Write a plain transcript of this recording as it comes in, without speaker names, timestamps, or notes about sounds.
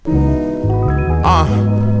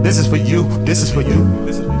This is for you, this is for you,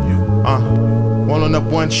 this is for you. Rolling up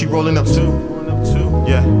one, she rolling up two.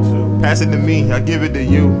 Yeah, pass it to me, I give it to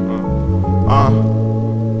you.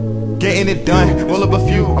 Getting it done, roll up a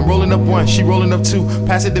few. I'm rolling up one, she rolling up two.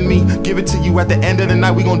 Pass it to me, give it to you. At the end of the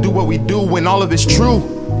night, we gon' do what we do when all of it's true.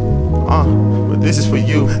 But this is for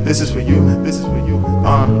you, this is for you, this is for you.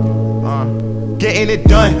 Getting it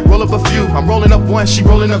done, roll up a few. I'm rolling up one, she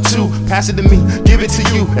rolling up two. Pass it to me, give it to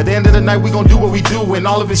you. At the end of the night, we gon' do what we do when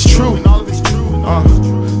all of it's true.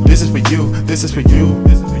 This is for you, this is for you,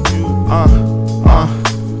 this is for you.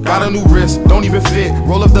 Got a new wrist, don't even fit.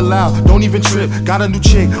 Roll up the loud, don't even trip. Got a new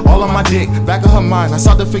chick, all on my dick. Back of her mind, I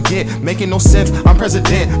start to forget. Making no sense, I'm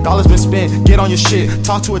president. Dollars been spent, get on your shit.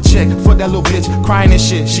 Talk to a chick, fuck that little bitch. Crying and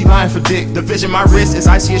shit, she lying for dick. The vision my wrist is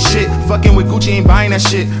icy as shit. Fucking with Gucci, ain't buying that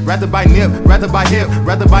shit. Rather buy nip, rather buy hip.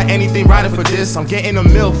 Rather buy anything riding for this. I'm getting a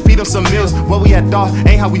meal, feed them some meals. What we at dog,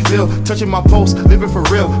 ain't how we feel. Touching my post, living for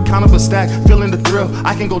real. Count up a stack, feeling the thrill.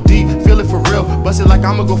 I can go deep, feel it for real. Bust it like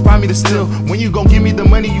I'ma go find me the steal. When you gon' give me the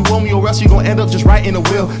money you owe me, or else you gon' end up just writing the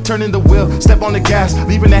wheel. Turning the wheel, step on the gas,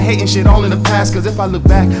 leaving that hating shit all in the past. Cause if I look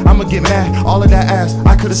back, I'ma get mad. All of that ass,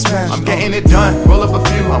 I could've smashed. I'm getting it done, roll up a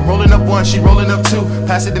few. I'm rolling up one, she rolling up two.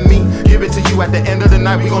 Pass it to me, give it to you. At the end of the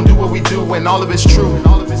night, we gon' do what we do when all of it's true.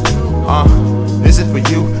 This is for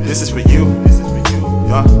you, this is for you, this is for you.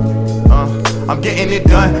 I'm getting it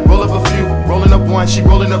done, roll up a few. Rolling up one, she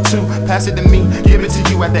rolling up two. Pass it to me, give it to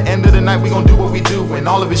you. At the end of the night, we gon' do what we do when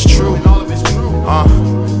all of it's true.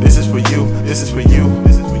 This is for you, this is for you,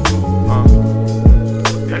 this is for you.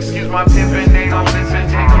 Excuse my pimpin', they don't listen.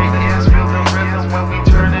 Take ears, feel the rhythm when we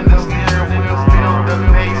turn in the steering wheel. Feel the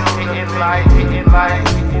bass, hitting light, hitting light,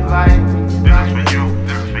 hitting light. This is for you,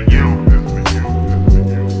 this is for you, this is for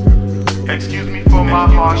you. Excuse me for my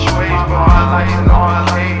harsh ways, but my life and all I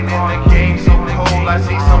hate in the game so cold. I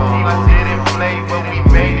see some people